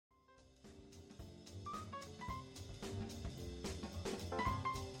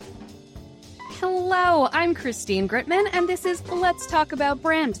Hello, I'm Christine Gritman, and this is Let's Talk About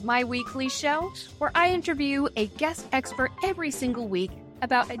Brand, my weekly show where I interview a guest expert every single week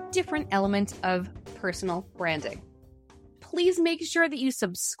about a different element of personal branding. Please make sure that you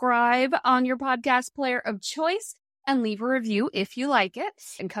subscribe on your podcast player of choice and leave a review if you like it,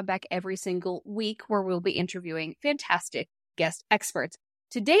 and come back every single week where we'll be interviewing fantastic guest experts.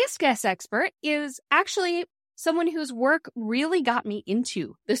 Today's guest expert is actually someone whose work really got me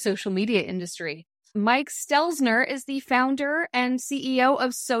into the social media industry. Mike Stelzner is the founder and CEO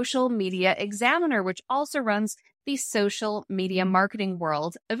of Social Media Examiner, which also runs the Social Media Marketing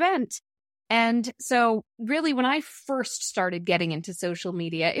World event. And so really, when I first started getting into social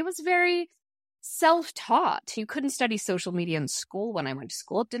media, it was very self-taught. You couldn't study social media in school when I went to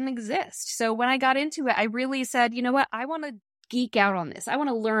school. It didn't exist. So when I got into it, I really said, you know what? I want to geek out on this. I want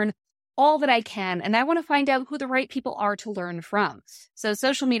to learn all that I can, and I want to find out who the right people are to learn from. So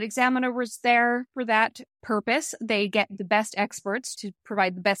Social Media Examiner was there for that purpose. They get the best experts to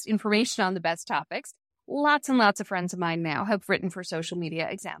provide the best information on the best topics. Lots and lots of friends of mine now have written for Social Media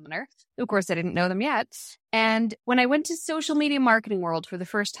Examiner. Of course, I didn't know them yet. And when I went to Social Media Marketing World for the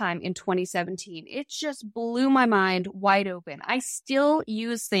first time in 2017, it just blew my mind wide open. I still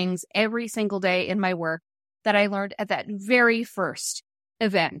use things every single day in my work that I learned at that very first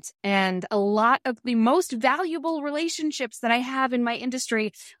event. And a lot of the most valuable relationships that I have in my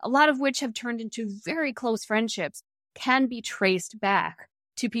industry, a lot of which have turned into very close friendships, can be traced back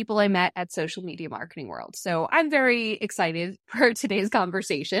to people I met at Social Media Marketing World. So I'm very excited for today's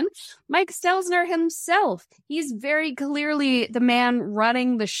conversation. Mike Stelzner himself, he's very clearly the man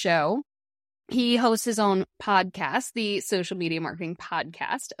running the show. He hosts his own podcast, the Social Media Marketing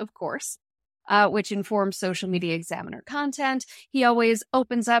Podcast, of course, which informs Social Media Examiner content. He always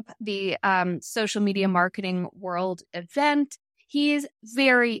opens up the Social Media Marketing World event. He is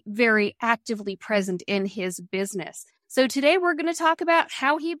very, very actively present in his business. So today we're going to talk about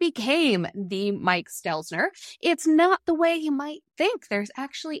how he became the Mike Stelzner. It's not the way you might think. There's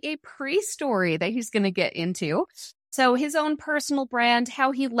actually a pre-story that he's going to get into. So his own personal brand,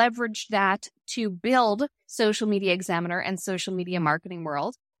 how he leveraged that to build Social Media Examiner and Social Media Marketing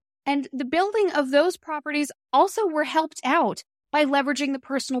World. And the building of those properties also were helped out by leveraging the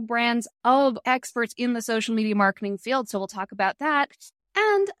personal brands of experts in the social media marketing field. So we'll talk about that.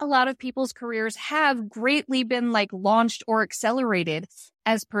 And a lot of people's careers have greatly been launched or accelerated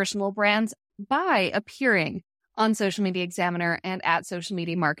as personal brands by appearing on Social Media Examiner and at Social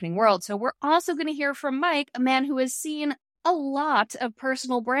Media Marketing World. So we're also going to hear from Mike, a man who has seen a lot of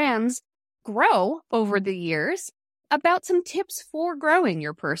personal brands grow over the years, about some tips for growing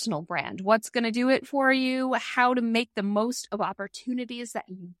your personal brand. What's going to do it for you, how to make the most of opportunities that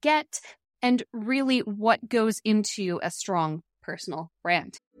you get, and really what goes into a strong personal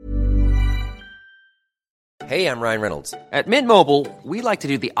brand. Hey, I'm Ryan Reynolds. At Mint Mobile, we like to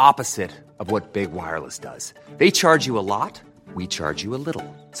do the opposite of what Big Wireless does. They charge you a lot, we charge you a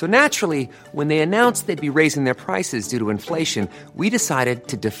little. So naturally, when they announced they'd be raising their prices due to inflation, we decided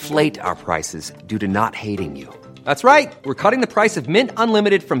to deflate our prices due to not hating you. That's right. We're cutting the price of Mint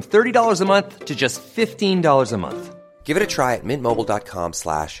Unlimited from $30 a month to just $15 a month. Give it a try at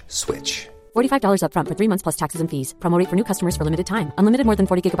mintmobile.com/switch. $45 up front for 3 months plus taxes and fees. Promo rate for new customers for limited time. Unlimited more than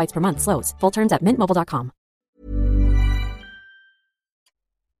 40 gigabytes per month. Slows full terms at mintmobile.com.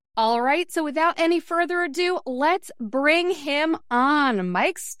 All right. So without any further ado, let's bring him on.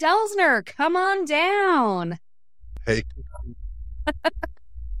 Mike Stelzner, come on down. Hey.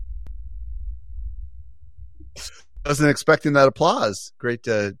 Wasn't expecting that applause. Great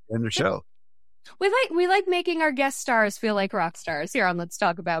to end the show. We like making our guest stars feel like rock stars here on Let's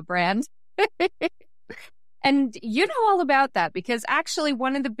Talk About Brand. And you know all about that, because actually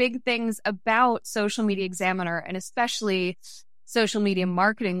one of the big things about Social Media Examiner, and especially Social Media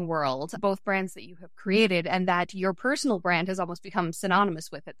Marketing World, both brands that you have created and that your personal brand has almost become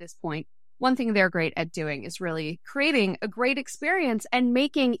synonymous with at this point, one thing they're great at doing is really creating a great experience and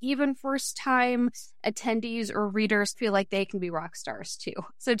making even first-time attendees or readers feel like they can be rock stars too.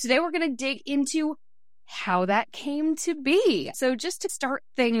 So today we're going to dig into how that came to be. So just to start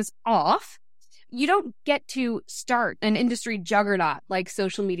things off, you don't get to start an industry juggernaut like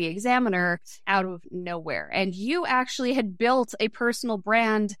Social Media Examiner out of nowhere. And you actually had built a personal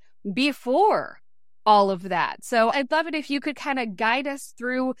brand before all of that. So I'd love it if you could kind of guide us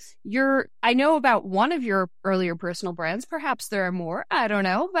through I know about one of your earlier personal brands. Perhaps there are more. I don't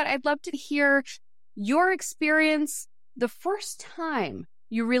know. But I'd love to hear your experience the first time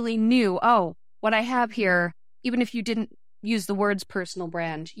you really knew, oh, what I have here, even if you didn't use the words personal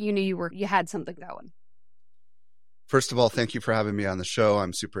brand, you knew you had something going. First of all, thank you for having me on the show.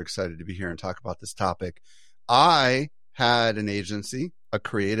 I'm super excited to be here and talk about this topic. I had an agency, a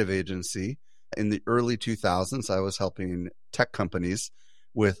creative agency. In the early 2000s, I was helping tech companies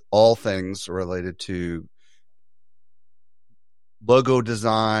with all things related to logo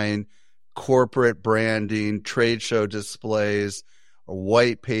design, corporate branding, trade show displays,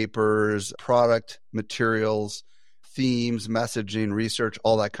 white papers, product materials, themes, messaging, research,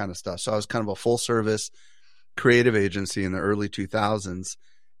 all that kind of stuff. So I was kind of a full service creative agency in the early 2000s.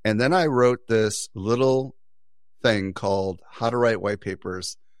 And then I wrote this little thing called How to Write White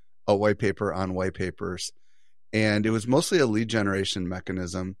Papers, a white paper on white papers. And it was mostly a lead generation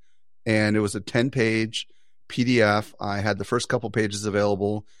mechanism. And it was a 10-page PDF. I had the first couple pages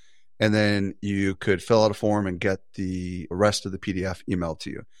available, and then you could fill out a form and get the rest of the PDF emailed to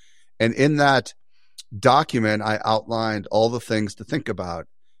you. And in that document, I outlined all the things to think about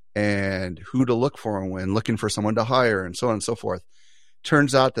and who to look for when looking for someone to hire and so on and so forth.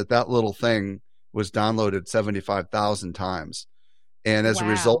 Turns out that little thing was downloaded 75,000 times. And as a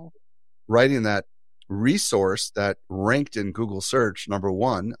result, writing that resource that ranked in Google search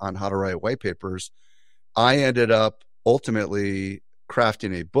 #1 on how to write white papers, I ended up ultimately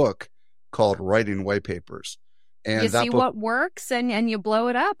crafting a book called Writing White Papers. And you see what works and you blow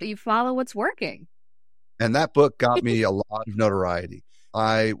it up. You follow what's working. And that book got me a lot of notoriety.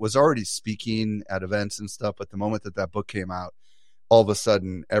 I was already speaking at events and stuff, but the moment that book came out, all of a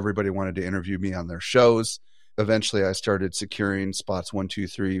sudden, everybody wanted to interview me on their shows. Eventually, I started securing spots 1, 2,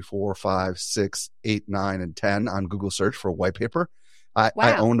 3, 4, 5, 6, 8, 9, and 10 on Google search for white paper. I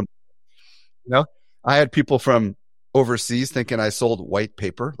owned them. I had people from overseas thinking I sold white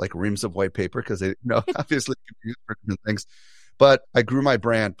paper, like reams of white paper, because they obviously confused for different things. But I grew my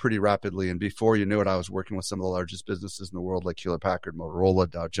brand pretty rapidly. And before you knew it, I was working with some of the largest businesses in the world, like Hewlett-Packard,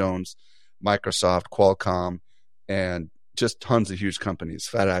 Motorola, Dow Jones, Microsoft, Qualcomm, and just tons of huge companies,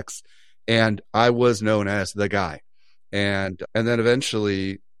 FedEx. And I was known as the guy. And then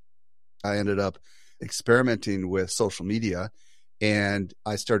eventually I ended up experimenting with social media, and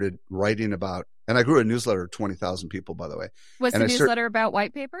I started writing about, and I grew a newsletter of 20,000 people, by the way. Was the newsletter about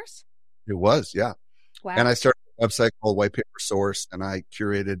white papers? It was, yeah. Wow. And I started a website called White Paper Source, and I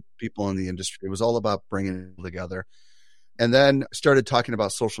curated people in the industry. It was all about bringing it together. And then started talking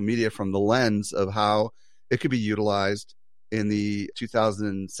about social media from the lens of how it could be utilized in the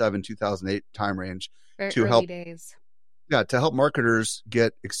 2007, 2008 time range to help marketers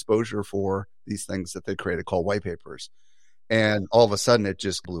get exposure for these things that they created called white papers. And all of a sudden it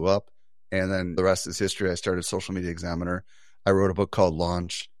just blew up. And then the rest is history. I started Social Media Examiner. I wrote a book called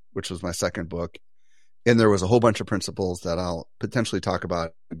Launch, which was my second book. And there was a whole bunch of principles that I'll potentially talk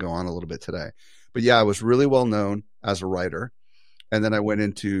about and go on a little bit today. But yeah, I was really well known as a writer. And then I went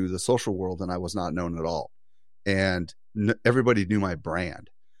into the social world and I was not known at all. And everybody knew my brand,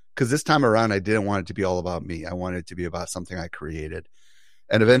 because this time around, I didn't want it to be all about me. I wanted it to be about something I created.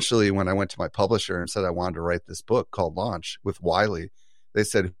 And eventually, when I went to my publisher and said I wanted to write this book called Launch with Wiley, they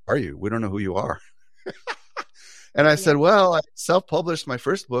said, "Who are you? We don't know who you are." And I said, well, I self-published my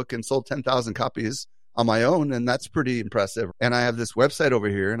first book and sold 10,000 copies on my own, and that's pretty impressive. And I have this website over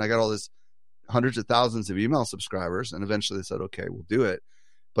here, and I got all this hundreds of thousands of email subscribers. And eventually they said, okay, we'll do it.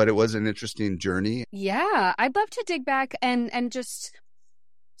 But it was an interesting journey. Yeah, I'd love to dig back and just,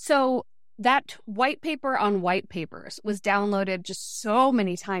 so that white paper on white papers was downloaded just so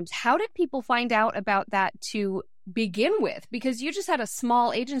many times. How did people find out about that to begin with? Because you just had a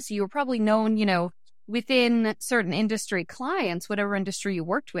small agency. You were probably known, within certain industry clients, whatever industry you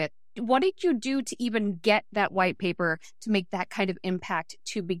worked with. What did you do to even get that white paper to make that kind of impact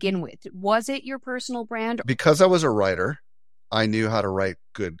to begin with? Was it your personal brand? Because I was a writer, I knew how to write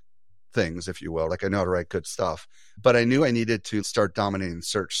good things, if you will. Like I know how to write good stuff, but I knew I needed to start dominating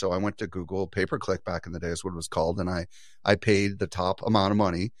search. So I went to Google, pay-per-click back in the day is what it was called. And I paid the top amount of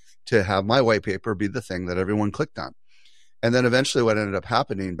money to have my white paper be the thing that everyone clicked on. And then eventually what ended up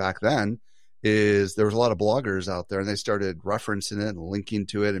happening back then is there was a lot of bloggers out there and they started referencing it and linking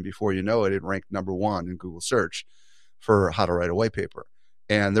to it. And before you know it, it ranked #1 in Google search for how to write a white paper.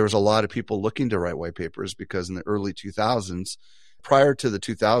 And there was a lot of people looking to write white papers because in the early 2000s, prior to the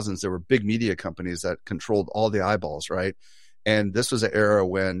 2000s, there were big media companies that controlled all the eyeballs, right? And this was an era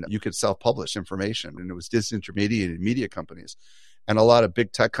when you could self-publish information and it was disintermediated media companies. And a lot of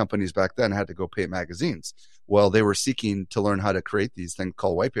big tech companies back then had to go pay magazines. Well, they were seeking to learn how to create these things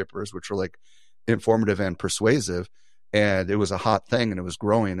called white papers, which were like informative and persuasive. And it was a hot thing and it was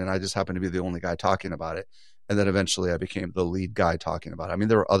growing. And I just happened to be the only guy talking about it. And then eventually I became the lead guy talking about it. I mean,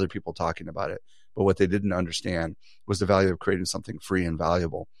 there were other people talking about it, but what they didn't understand was the value of creating something free and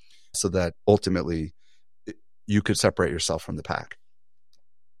valuable so that ultimately you could separate yourself from the pack.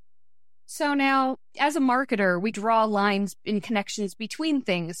 So now, as a marketer, we draw lines and connections between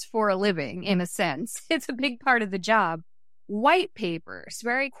things for a living, in a sense. It's a big part of the job. White papers,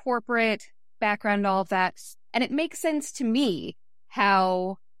 very corporate background, all of that. And it makes sense to me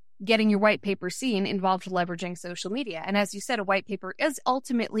how getting your white paper seen involved leveraging social media. And as you said, a white paper is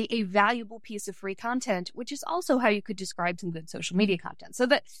ultimately a valuable piece of free content, which is also how you could describe some good social media content. So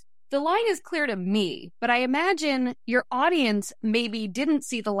that the line is clear to me, but I imagine your audience maybe didn't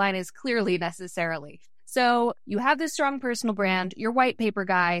see the line as clearly necessarily. So you have this strong personal brand, you're white paper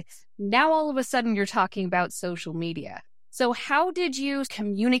guy. Now all of a sudden you're talking about social media. So how did you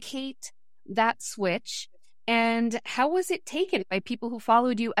communicate that switch? And how was it taken by people who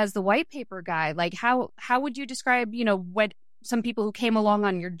followed you as the white paper guy? Like how would you describe, what some people who came along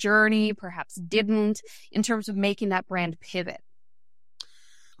on your journey perhaps didn't in terms of making that brand pivot?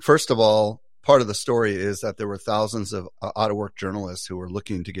 First of all, part of the story is that there were thousands of out-of-work journalists who were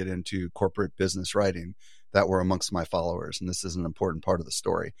looking to get into corporate business writing that were amongst my followers. And this is an important part of the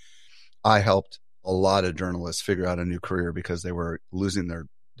story. I helped a lot of journalists figure out a new career because they were losing their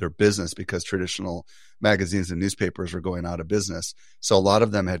business because traditional magazines and newspapers were going out of business. So a lot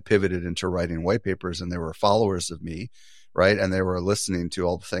of them had pivoted into writing white papers, and they were followers of me, right? And they were listening to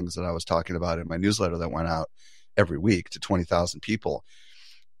all the things that I was talking about in my newsletter that went out every week to 20,000 people.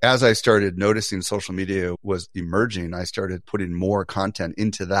 As I started noticing social media was emerging, I started putting more content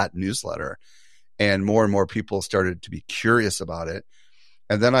into that newsletter, and more people started to be curious about it.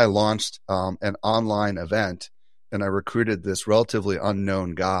 And then I launched an online event, and I recruited this relatively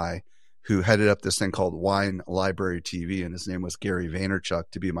unknown guy who headed up this thing called Wine Library TV, and his name was Gary Vaynerchuk,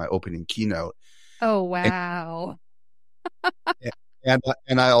 to be my opening keynote. Oh, wow.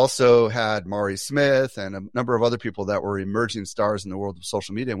 And I also had Maury Smith and a number of other people that were emerging stars in the world of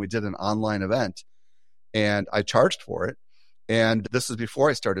social media. And we did an online event, and I charged for it. And this was before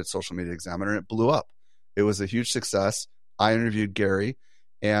I started Social Media Examiner, and it blew up. It was a huge success. I interviewed Gary,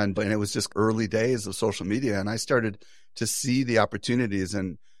 and it was just early days of social media. And I started to see the opportunities.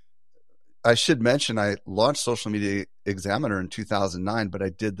 And I should mention, I launched Social Media Examiner in 2009, but I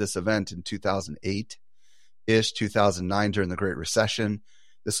did this event in 2008. 2009 during the Great Recession.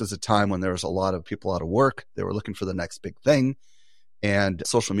 This was a time when there was a lot of people out of work. They were looking for the next big thing, and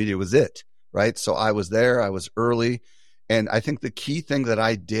social media was it, right? So I was there. I was early. And I think the key thing that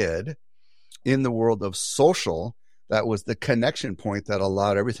I did in the world of social, that was the connection point that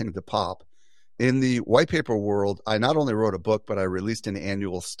allowed everything to pop. In the white paper world, I not only wrote a book, but I released an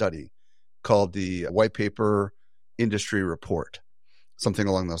annual study called the White Paper Industry Report, something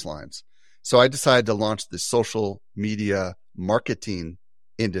along those lines. So I decided to launch the social media marketing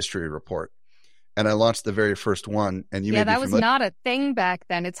industry report. And I launched the very first one. And that was not a thing back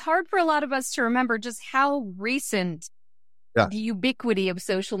then. It's hard for a lot of us to remember just how recent the ubiquity of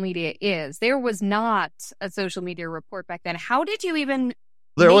social media is. There was not a social media report back then. How did you even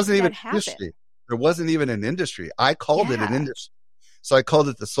There wasn't even happen? Industry. There wasn't even an industry. I called it an industry. So I called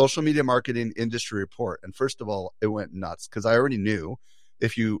it the Social Media Marketing Industry Report. And first of all, it went nuts because I already knew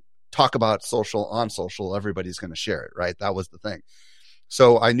if you talk about social on social, everybody's going to share it, right? That was the thing.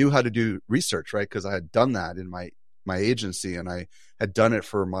 So I knew how to do research, right? Because I had done that in my agency, and I had done it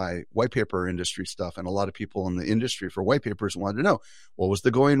for my white paper industry stuff. And a lot of people in the industry for white papers wanted to know, what was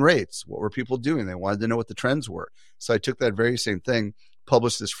the going rates? What were people doing? They wanted to know what the trends were. So I took that very same thing,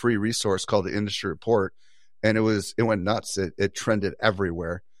 published this free resource called the Industry Report, and it went nuts. It trended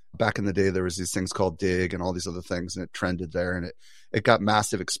everywhere. Back in the day, there was these things called Dig and all these other things, and it trended there, and it got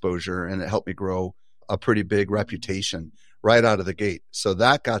massive exposure, and it helped me grow a pretty big reputation right out of the gate. So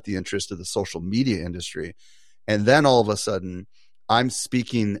that got the interest of the social media industry. And then all of a sudden, I'm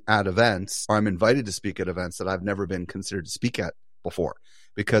speaking at events, or I'm invited to speak at events that I've never been considered to speak at before,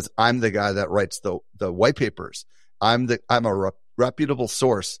 because I'm the guy that writes the white papers. I'm a reputable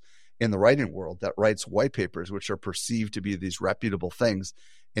source in the writing world that writes white papers, which are perceived to be these reputable things.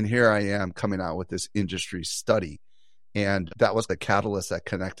 And here I am coming out with this industry study. And that was the catalyst that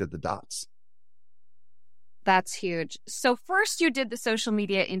connected the dots. That's huge. So first you did the social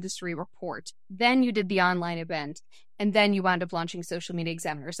media industry report, then you did the online event, and then you wound up launching Social Media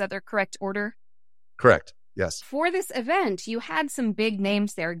Examiner. Is that the correct order? Correct. Yes. For this event, you had some big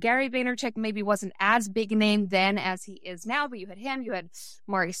names there. Gary Vaynerchuk maybe wasn't as big a name then as he is now, but you had him, you had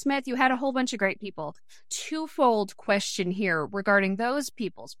Maury Smith, you had a whole bunch of great people. Twofold question here regarding those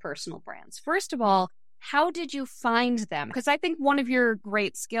people's personal brands. First of all, how did you find them? Because I think one of your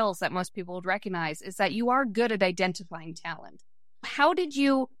great skills that most people would recognize is that you are good at identifying talent. How did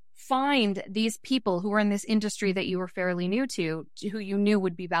you find these people who were in this industry that you were fairly new to, who you knew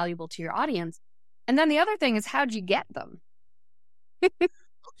would be valuable to your audience? And then the other thing is, how'd you get them?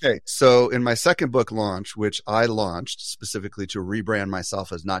 Okay, so in my second book launch, which I launched specifically to rebrand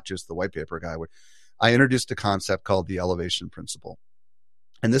myself as not just the white paper guy, I introduced a concept called the elevation principle.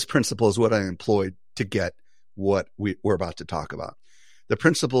 And this principle is what I employed to get what we're about to talk about. The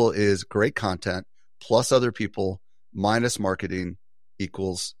principle is great content plus other people minus marketing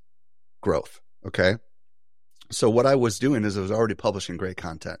equals growth. Okay. So what I was doing is I was already publishing great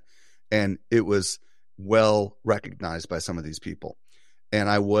content, and it was well recognized by some of these people. And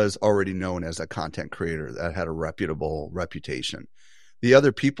I was already known as a content creator that had a reputable reputation. The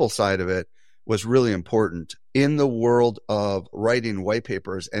other people side of it was really important. In the world of writing white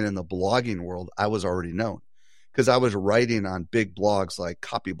papers and in the blogging world, I was already known because I was writing on big blogs like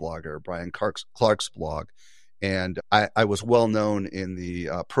Copy Blogger, Brian Clark's blog. And I was well known in the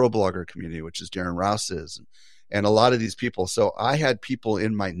pro blogger community, which is Darren Rouse's, and a lot of these people. So I had people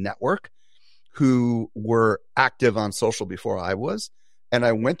in my network who were active on social before I was. And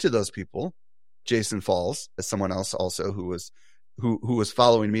I went to those people, Jason Falls, as someone else also who was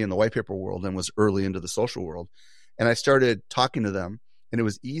following me in the white paper world and was early into the social world. And I started talking to them, and it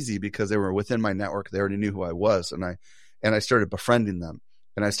was easy because they were within my network. They already knew who I was. And I started befriending them,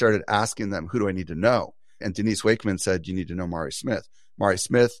 and I started asking them, who do I need to know? And Denise Wakeman said, you need to know Mari Smith. Mari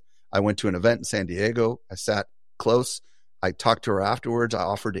Smith, I went to an event in San Diego. I sat close. I talked to her afterwards. I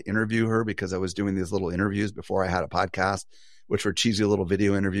offered to interview her because I was doing these little interviews before I had a podcast, which were cheesy little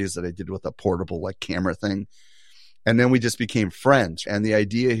video interviews that I did with a portable camera thing. And then we just became friends. And the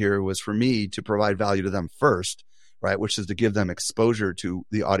idea here was for me to provide value to them first, right? Which is to give them exposure to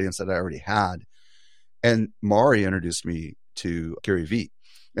the audience that I already had. And Mari introduced me to Gary Vee.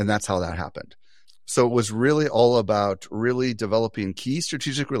 And that's how that happened. So it was really all about really developing key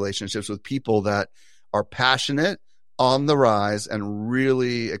strategic relationships with people that are passionate, on the rise, and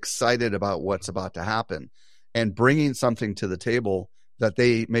really excited about what's about to happen, and bringing something to the table that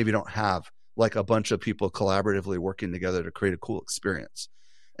they maybe don't have, like a bunch of people collaboratively working together to create a cool experience.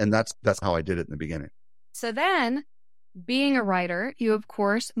 And that's how I did it in the beginning. So then, being a writer, you of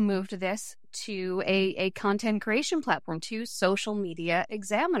course moved this to a content creation platform, to Social Media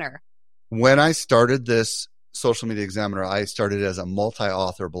Examiner. When I started this Social Media Examiner, I started as a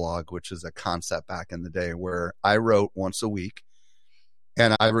multi-author blog, which is a concept back in the day where I wrote once a week,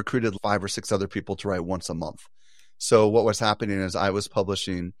 and I recruited 5 or 6 other people to write once a month. So what was happening is I was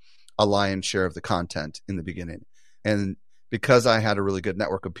publishing a lion's share of the content in the beginning. And because I had a really good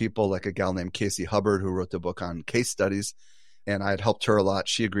network of people, like a gal named Casey Hubbard, who wrote the book on case studies, and I had helped her a lot,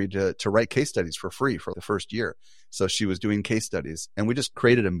 she agreed to write case studies for free for the first year. So she was doing case studies, and we just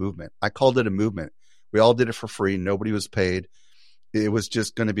created a movement. I called it a movement. We all did it for free. Nobody was paid. It was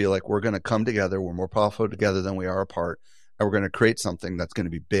just going to be like, we're going to come together. We're more powerful together than we are apart. And we're going to create something that's going to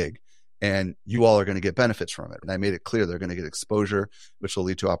be big. And you all are going to get benefits from it. And I made it clear they're going to get exposure, which will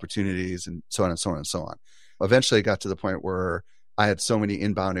lead to opportunities, and so on and so on and so on. Eventually, it got to the point where I had so many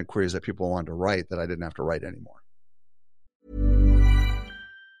inbound inquiries that people wanted to write that I didn't have to write anymore.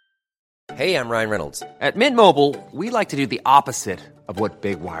 Hey, I'm Ryan Reynolds. At Mint Mobile, we like to do the opposite of what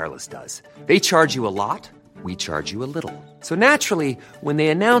Big Wireless does. They charge you a lot. We charge you a little. So naturally, when they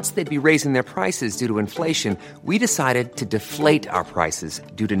announced they'd be raising their prices due to inflation, we decided to deflate our prices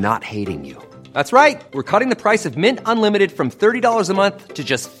due to not hating you. That's right. We're cutting the price of Mint Unlimited from $30 a month to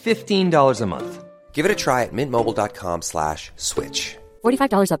just $15 a month. Give it a try at mintmobile.com/switch.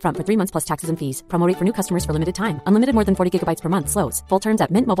 $45 up front for 3 months plus taxes and fees. Promo rate for new customers for limited time. Unlimited more than 40 gigabytes per month slows. Full terms at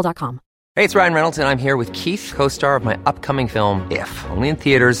mintmobile.com. Hey, it's Ryan Reynolds, and I'm here with Keith, co-star of my upcoming film, If, only in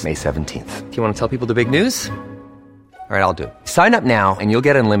theaters May 17th. Do you want to tell people the big news? All right, I'll do it. Sign up now and you'll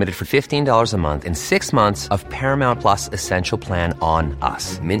get unlimited for $15 a month and 6 months of Paramount Plus Essential Plan on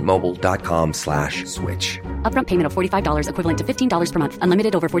us. mintmobile.com/switch. Upfront payment of $45 equivalent to $15 per month.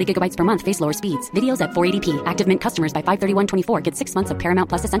 Unlimited over 40 gigabytes per month. Face lower speeds. Videos at 480p. Active Mint customers by 531.24 get 6 months of Paramount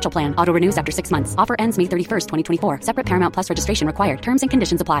Plus Essential Plan. Auto renews after 6 months. Offer ends May 31st, 2024. Separate Paramount Plus registration required. Terms and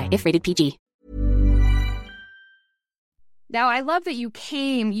conditions apply if rated PG. Now, I love that you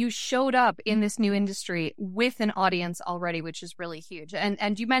showed up in this new industry with an audience already, which is really huge.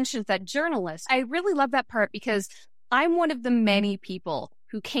 And you mentioned that journalists. I really love that part because I'm one of the many people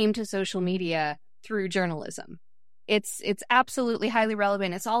who came to social media through journalism. It's absolutely highly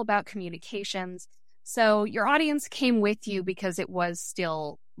relevant. It's all about communications. So your audience came with you because it was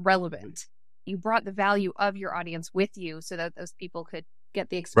still relevant. You brought the value of your audience with you so that those people could get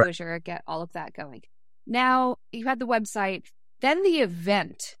the exposure, get all of that going. Now, you had the website, then the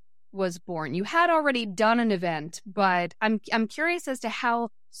event was born. You had already done an event, but I'm curious as to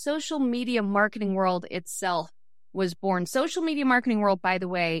how Social Media Marketing World itself was born. Social Media Marketing World, by the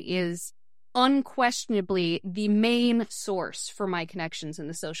way, is unquestionably the main source for my connections in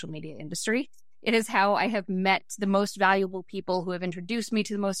the social media industry. It is how I have met the most valuable people who have introduced me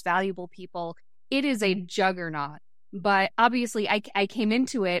to the most valuable people. It is a juggernaut. But obviously, I came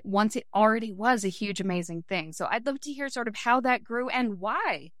into it once it already was a huge, amazing thing. So I'd love to hear sort of how that grew and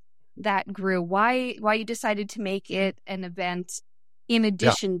why that grew, why you decided to make it an event in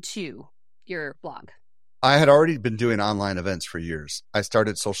addition to your blog. I had already been doing online events for years. I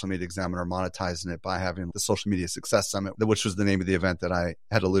started Social Media Examiner monetizing it by having the Social Media Success Summit, which was the name of the event that I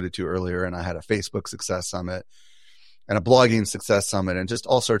had alluded to earlier. And I had a Facebook Success Summit and a blogging Success Summit and just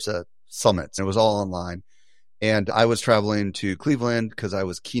all sorts of summits. It was all online. And I was traveling to Cleveland because I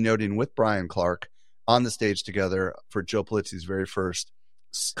was keynoting with Brian Clark on the stage together for Joe Polizzi's very first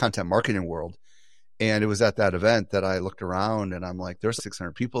content marketing world. And it was at that event that I looked around and I'm like, there's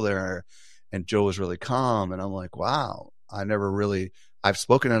 600 people there. And Joe was really calm. And I'm like, wow, I've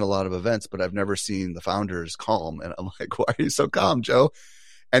spoken at a lot of events, but I've never seen the founders calm. And I'm like, why are you so calm, Joe?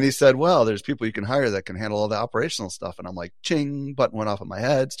 And he said, well, there's people you can hire that can handle all the operational stuff. And I'm like, ching, button went off of my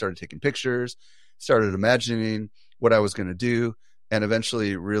head, started taking pictures, started imagining what I was going to do. And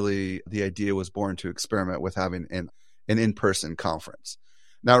eventually, really, the idea was born to experiment with having an in-person conference.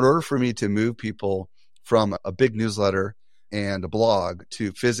 Now, in order for me to move people from a big newsletter and a blog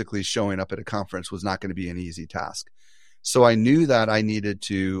to physically showing up at a conference was not going to be an easy task. So I knew that I needed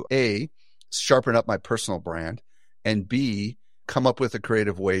to, A, sharpen up my personal brand, and B, come up with a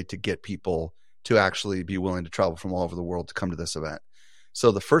creative way to get people to actually be willing to travel from all over the world to come to this event.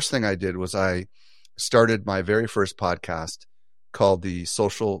 So the first thing I did was I started my very first podcast called the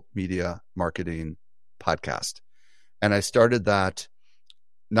Social Media Marketing Podcast. And I started that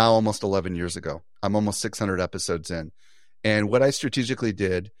now almost 11 years ago. I'm almost 600 episodes in. And what I strategically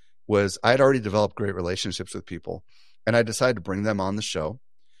did was I had already developed great relationships with people. And I decided to bring them on the show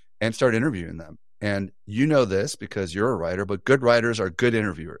and start interviewing them. And you know this because you're a writer, but good writers are good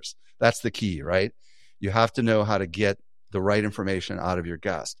interviewers. That's the key, right? You have to know how to get the right information out of your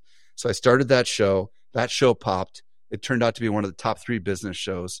guest. So I started that show. That show popped. It turned out to be one of the top 3 business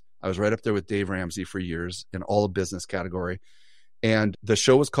shows. I was right up there with Dave Ramsey for years in all of business category. And the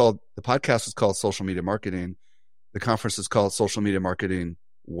podcast was called Social Media Marketing. The conference is called Social Media Marketing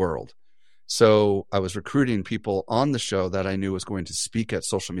World. So I was recruiting people on the show that I knew was going to speak at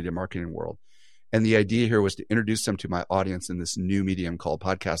Social Media Marketing World. And the idea here was to introduce them to my audience in this new medium called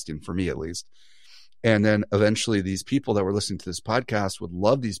podcasting, for me at least. And then eventually these people that were listening to this podcast would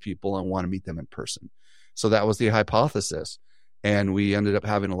love these people and want to meet them in person. So that was the hypothesis. And we ended up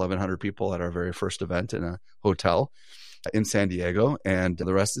having 1,100 people at our very first event in a hotel in San Diego. And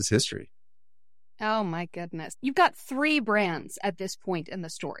the rest is history. Oh my goodness. You've got 3 brands at this point in the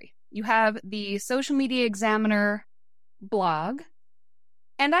story. You have the Social Media Examiner blog,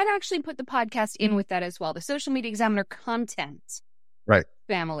 and I'd actually put the podcast in with that as well. The Social Media Examiner content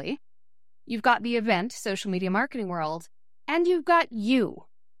family. You've got the event, Social Media Marketing World, and you've got you,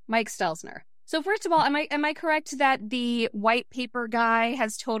 Mike Stelzner. So first of all, am I correct that the white paper guy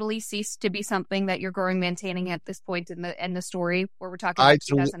has totally ceased to be something that you're growing, maintaining at this point in the story where we're talking about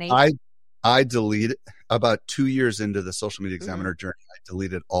 2008? I deleted about 2 years into the Social Media Examiner journey. I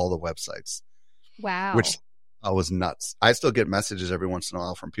deleted all the websites. Wow. Which was nuts. I still get messages every once in a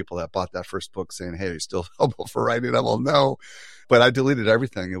while from people that bought that first book saying, hey, are you still available for writing? I'm well, no. But I deleted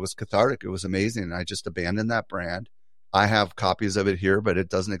everything. It was cathartic. It was amazing. I just abandoned that brand. I have copies of it here, but it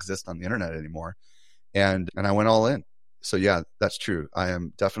doesn't exist on the internet anymore. And I went all in. So yeah, that's true. I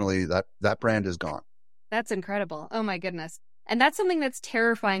am definitely, that brand is gone. That's incredible. Oh my goodness. And that's something that's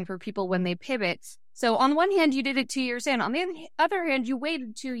terrifying for people when they pivot. So on one hand, you did it 2 years in. On the other hand, you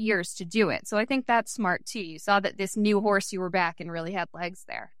waited 2 years to do it. So I think that's smart too. You saw that this new horse, you were back and really had legs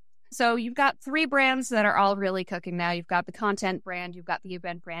there. So you've got 3 brands that are all really cooking now. You've got the content brand, you've got the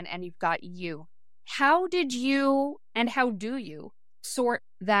event brand, and you've got you. How did you and how do you sort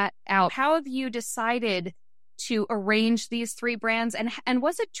that out? How have you decided to arrange these 3 brands? And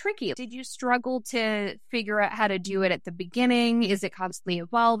was it tricky? Did you struggle to figure out how to do it at the beginning? Is it constantly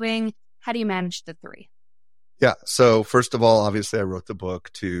evolving? How do you manage the 3? Yeah. So first of all, obviously I wrote the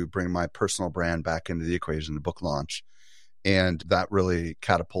book to bring my personal brand back into the equation, the book launch. And that really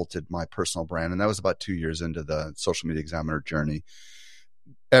catapulted my personal brand. And that was about 2 years into the Social Media Examiner journey.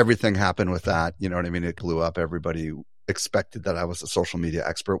 Everything happened with that. You know what I mean? It blew up. Everybody expected that I was a social media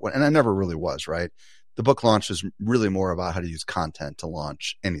expert. And I never really was, right? The book launch was really more about how to use content to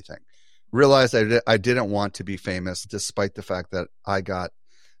launch anything. Realized I didn't want to be famous, despite the fact that I got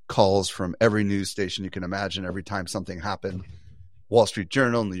calls from every news station you can imagine every time something happened. Wall Street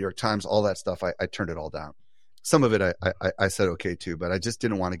Journal, New York Times, all that stuff. I turned it all down. some of it I said okay to, but I just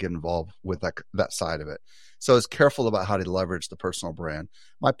didn't want to get involved with that side of it. So I was careful about how to leverage the personal brand.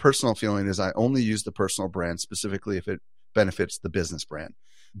 My personal feeling is I only use the personal brand specifically if it benefits the business brand.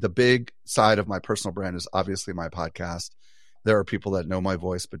 The big side of my personal brand is obviously my podcast. There are people that know my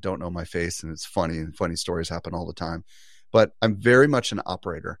voice but don't know my face, and it's funny, and funny stories happen all the time. But I'm very much an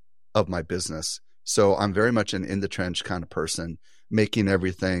operator of my business. So I'm very much an in the trench kind of person, making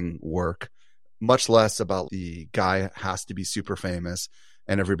everything work, much less about the guy has to be super famous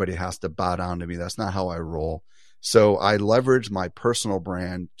and everybody has to bow down to me. That's not how I roll. So I leverage my personal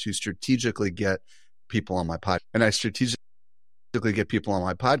brand to strategically get people on my podcast. And I strategically get people on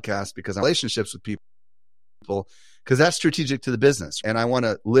my podcast because I have relationships with people, because that's strategic to the business. And I want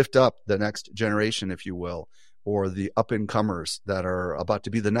to lift up the next generation, if you will, or the up-and-comers that are about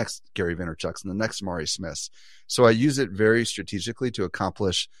to be the next Gary Vaynerchuk's and the next Maury Smiths. So I use it very strategically to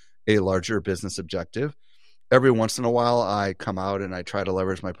accomplish a larger business objective. Every once in a while, I come out and I try to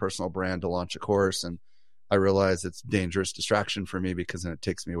leverage my personal brand to launch a course, and I realize it's dangerous distraction for me because then it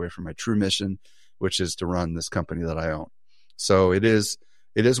takes me away from my true mission, which is to run this company that I own. So it is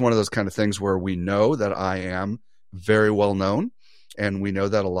one of those kind of things where we know that I am very well known, and we know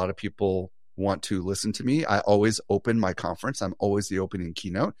that a lot of people want to listen to me. I always open my conference. I'm always the opening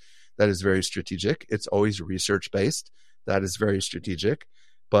keynote. That is very strategic. It's always research-based. That is very strategic.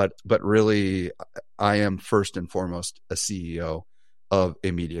 But really, I am first and foremost a CEO of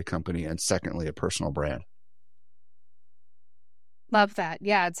a media company, and secondly, a personal brand. Love that.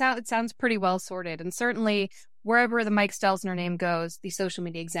 Yeah, it sounds pretty well sorted. And certainly wherever the Mike Stelzner name goes, the Social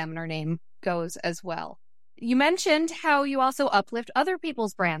Media Examiner name goes as well. You mentioned how you also uplift other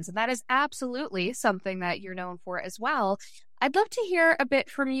people's brands, and that is absolutely something that you're known for as well. I'd love to hear a bit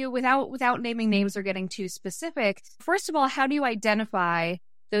from you without naming names or getting too specific. First of all, how do you identify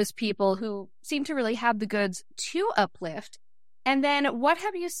those people who seem to really have the goods to uplift? And then what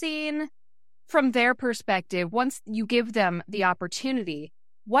have you seen from their perspective once you give them the opportunity?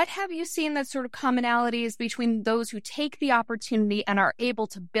 What have you seen that sort of commonalities between those who take the opportunity and are able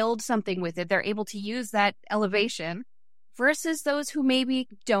to build something with it? They're able to use that elevation versus those who maybe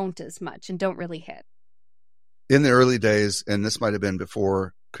don't as much and don't really hit. In the early days, and this might have been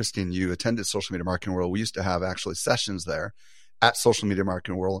before, Christine, you attended Social Media Marketing World, we used to have actually sessions there at Social Media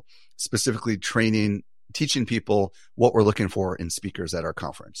Marketing World, specifically teaching people what we're looking for in speakers at our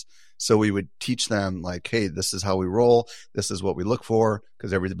conference. So we would teach them like, hey, this is how we roll. This is what we look for,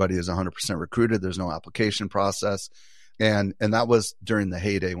 because everybody is 100% recruited. There's no application process. And that was during the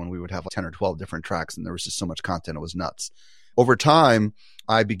heyday when we would have 10 or 12 different tracks and there was just so much content. It was nuts. Over time,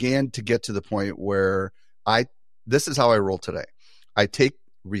 I began to get to the point where this is how I roll today. I take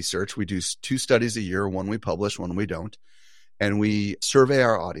research. We do 2 studies a year. One we publish, one we don't. And we survey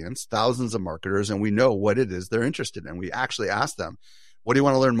our audience, thousands of marketers, and we know what it is they're interested in. We actually ask them, what do you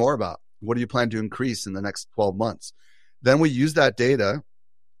want to learn more about? What do you plan to increase in the next 12 months? Then we use that data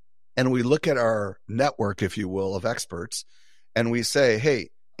and we look at our network, if you will, of experts, and we say, hey,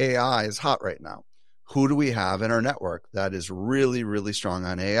 AI is hot right now. Who do we have in our network that is really, really strong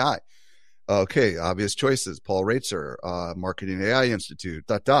on AI? Okay, obvious choices, Paul Raitzer, Marketing AI Institute, ...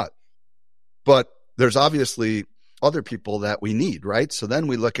 But there's obviously other people that we need, right? So then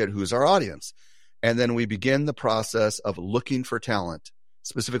we look at who's our audience. And then we begin the process of looking for talent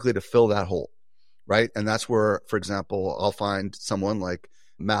specifically to fill that hole, right? And that's where, for example, I'll find someone like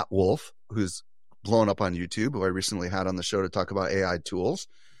Matt Wolf, who's blown up on YouTube, who I recently had on the show to talk about AI tools.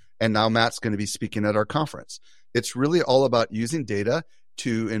 And now Matt's going to be speaking at our conference. It's really all about using data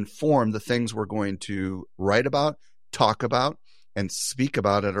to inform the things we're going to write about, talk about, and speak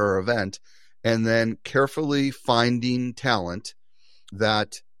about at our event, and then carefully finding talent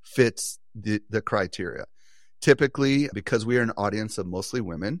that fits the criteria. Typically, because we are an audience of mostly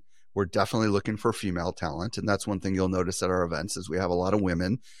women, we're definitely looking for female talent. And that's one thing you'll notice at our events is we have a lot of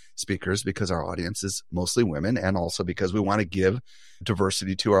women speakers because our audience is mostly women, and also because we want to give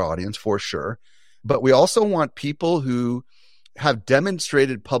diversity to our audience for sure. But we also want people who have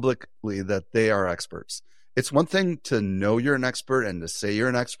demonstrated publicly that they are experts. It's one thing to know you're an expert and to say you're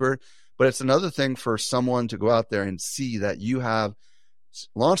an expert, but it's another thing for someone to go out there and see that you have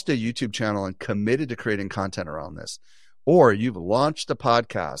launched a YouTube channel and committed to creating content around this, or you've launched a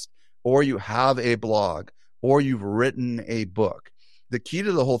podcast, or you have a blog, or you've written a book. The key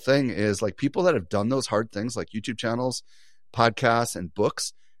to the whole thing is like people that have done those hard things like YouTube channels, podcasts, and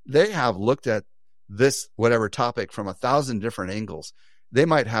books, they have looked at this whatever topic from 1,000 different angles. They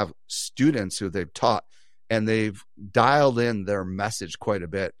might have students who they've taught and they've dialed in their message quite a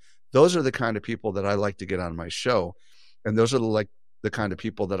bit. Those are the kind of people that I like to get on my show. And those are the kind of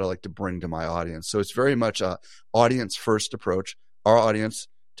people that I like to bring to my audience. So it's very much a audience first approach. Our audience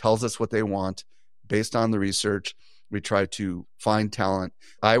tells us what they want based on the research. We try to find talent.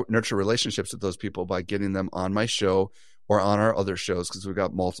 I nurture relationships with those people by getting them on my show or on our other shows, because we've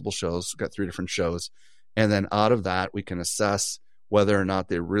got multiple shows. We've got 3 different shows. And then out of that, we can assess whether or not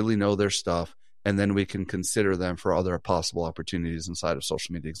they really know their stuff. And then we can consider them for other possible opportunities inside of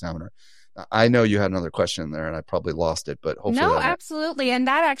Social Media Examiner. I know you had another question there and I probably lost it, but hopefully. No, absolutely. And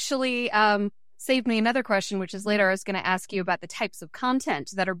that actually saved me another question, which is later I was going to ask you about the types of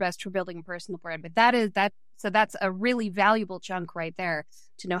content that are best for building a personal brand. But that's a really valuable chunk right there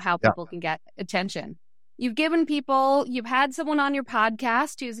to know how people can get attention. You've had someone on your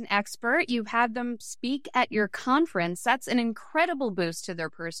podcast who's an expert. You've had them speak at your conference. That's an incredible boost to their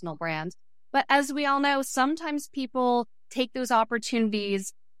personal brand. But as we all know, sometimes people take those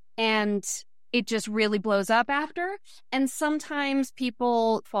opportunities and it just really blows up after. And sometimes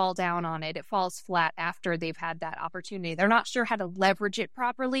people fall down on it. It falls flat after they've had that opportunity. They're not sure how to leverage it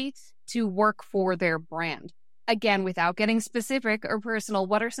properly to work for their brand. Again, without getting specific or personal,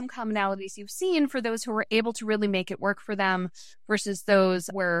 what are some commonalities you've seen for those who are able to really make it work for them versus those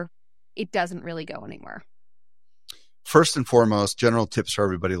where it doesn't really go anywhere? First and foremost, general tips for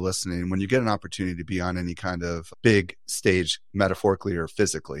everybody listening. When you get an opportunity to be on any kind of big stage, metaphorically or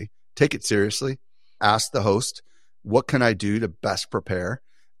physically, take it seriously. Ask the host, what can I do to best prepare?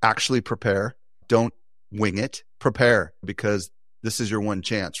 Actually prepare. Don't wing it. Prepare, because this is your one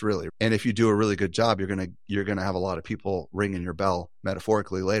chance, really. And if you do a really good job, you're gonna have a lot of people ringing your bell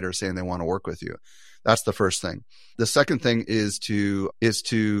metaphorically later saying they want to work with you. That's the first thing. The second thing is to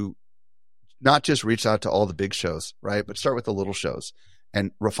not just reach out to all the big shows, right? But start with the little shows and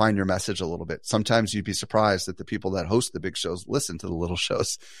refine your message a little bit. Sometimes you'd be surprised that the people that host the big shows listen to the little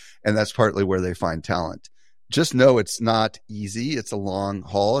shows. And that's partly where they find talent. Just know it's not easy. It's a long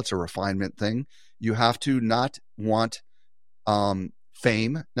haul. It's a refinement thing. You have to not want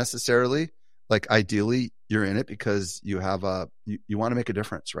fame necessarily. Like ideally you're in it because you have you want to make a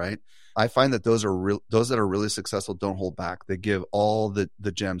difference, right? I find that those that are really successful don't hold back. They give all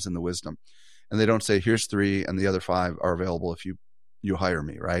the gems and the wisdom. And they don't say, here's 3 and the other 5 are available if you hire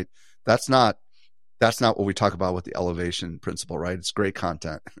me, right? That's not what we talk about with the elevation principle, right? It's great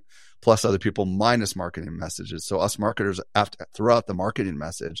content plus other people minus marketing messages. So us marketers have to throw out the marketing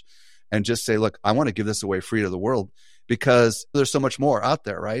message and just say, look, I want to give this away free to the world because there's so much more out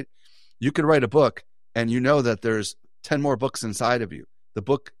there, right? You could write a book and you know that there's 10 more books inside of you. The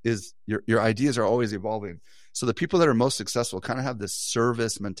book is, your ideas are always evolving. So the people that are most successful kind of have this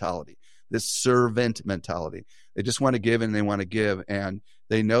service mentality, this servant mentality. They just want to give and they want to give. And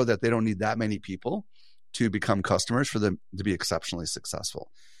they know that they don't need that many people to become customers for them to be exceptionally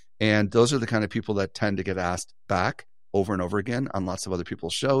successful. And those are the kind of people that tend to get asked back over and over again on lots of other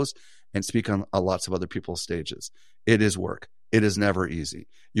people's shows and speak on lots of other people's stages. It is work. It is never easy.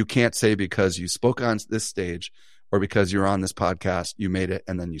 You can't say because you spoke on this stage or because you're on this podcast, you made it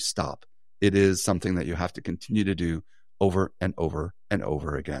and then you stop. It is something that you have to continue to do over and over and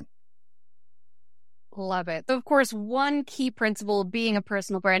over again. Love it. Of course, one key principle of being a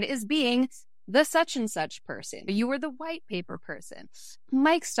personal brand is being the such and such person. You are the white paper person.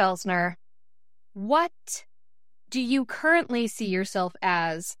 Mike Stelzner, what do you currently see yourself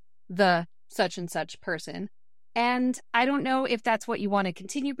as the such and such person? And I don't know if that's what you want to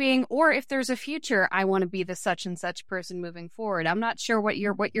continue being, or if there's a future, I want to be the such and such person moving forward. I'm not sure what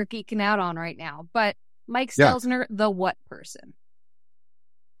you're geeking out on right now, but Mike Stelzner, the what person?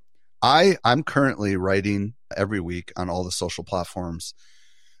 I'm currently writing every week on all the social platforms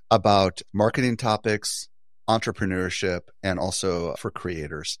about marketing topics, entrepreneurship, and also for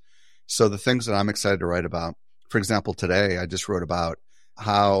creators. So the things that I'm excited to write about, for example, today I just wrote about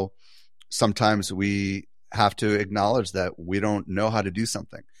how sometimes we have to acknowledge that we don't know how to do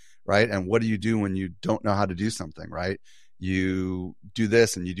something, right? And what do you do when you don't know how to do something, right? You do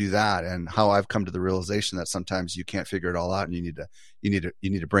this and you do that, and how I've come to the realization that sometimes you can't figure it all out and you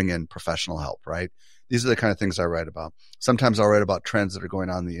need to bring in professional help, right? These are the kind of things I write about. Sometimes I'll write about trends that are going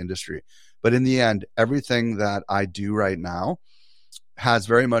on in the industry. But in the end, everything that I do right now has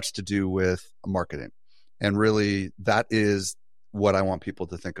very much to do with marketing. And really, that is what I want people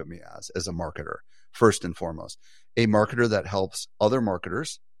to think of me as a marketer, first and foremost. A marketer that helps other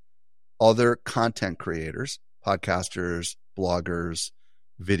marketers, other content creators, podcasters, bloggers,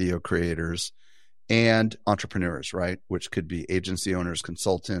 video creators, and entrepreneurs, right? Which could be agency owners,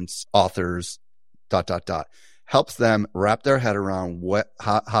 consultants, authors, ... Helps them wrap their head around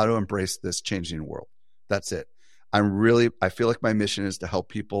how to embrace this changing world. That's it. I feel like my mission is to help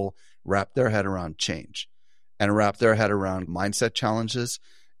people wrap their head around change. and wrap their head around mindset challenges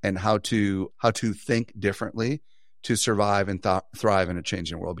and how to think differently to survive and thrive in a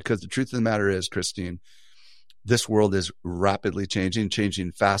changing world. Because the truth of the matter is, Christine, this world is rapidly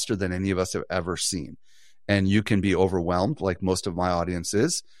changing faster than any of us have ever seen. And you can be overwhelmed, like most of my audience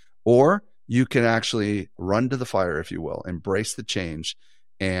is, or you can actually run to the fire, if you will, embrace the change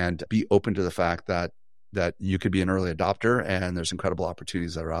and be open to the fact that you could be an early adopter and there's incredible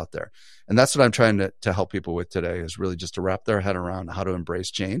opportunities that are out there. And that's what I'm trying to help people with today, is really just to wrap their head around how to embrace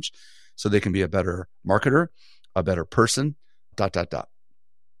change so they can be a better marketer, a better person, ...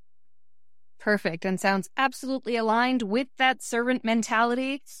 Perfect. And sounds absolutely aligned with that servant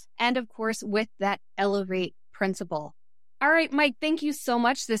mentality and, of course, with that elevate principle. All right, Mike, thank you so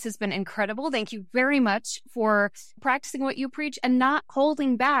much. This has been incredible. Thank you very much for practicing what you preach and not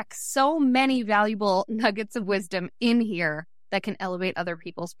holding back. So many valuable nuggets of wisdom in here that can elevate other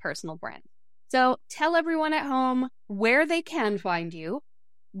people's personal brand. So tell everyone at home where they can find you,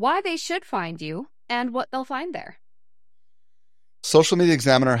 why they should find you, and what they'll find there. Social Media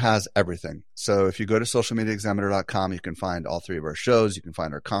Examiner has everything. So if you go to socialmediaexaminer.com, you can find all 3 of our shows. You can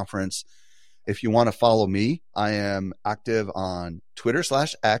find our conference. If you want to follow me, I am active on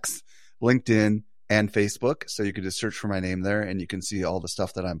Twitter/X, LinkedIn, and Facebook. So you can just search for my name there and you can see all the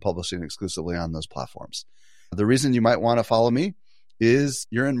stuff that I'm publishing exclusively on those platforms. The reason you might want to follow me is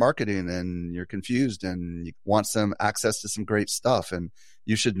you're in marketing and you're confused and you want some access to some great stuff. And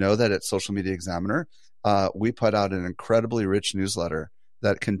you should know that at Social Media Examiner, we put out an incredibly rich newsletter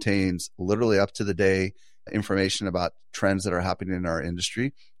that contains literally up to the day information about trends that are happening in our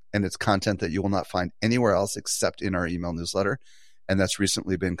industry. And it's content that you will not find anywhere else except in our email newsletter. And that's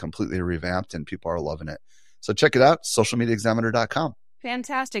recently been completely revamped and people are loving it. So check it out, socialmediaexaminer.com.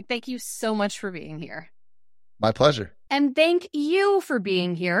 Fantastic. Thank you so much for being here. My pleasure. And thank you for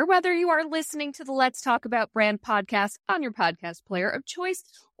being here, whether you are listening to the Let's Talk About Brand podcast on your podcast player of choice,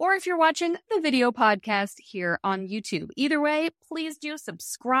 or if you're watching the video podcast here on YouTube. Either way, please do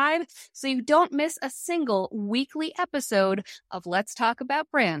subscribe so you don't miss a single weekly episode of Let's Talk About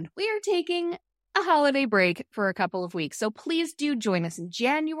Brand. We are taking a holiday break for a couple of weeks, so please do join us in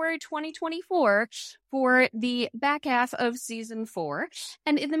January 2024 for the back half of season 4.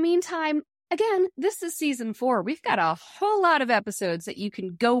 And in the meantime, again, this is season 4. We've got a whole lot of episodes that you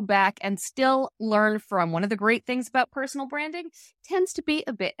can go back and still learn from. One of the great things about personal branding tends to be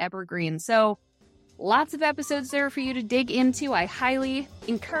a bit evergreen. So lots of episodes there for you to dig into. I highly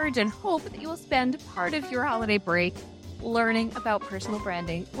encourage and hope that you will spend part of your holiday break learning about personal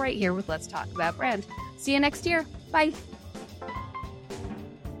branding right here with Let's Talk About Brand. See you next year. Bye.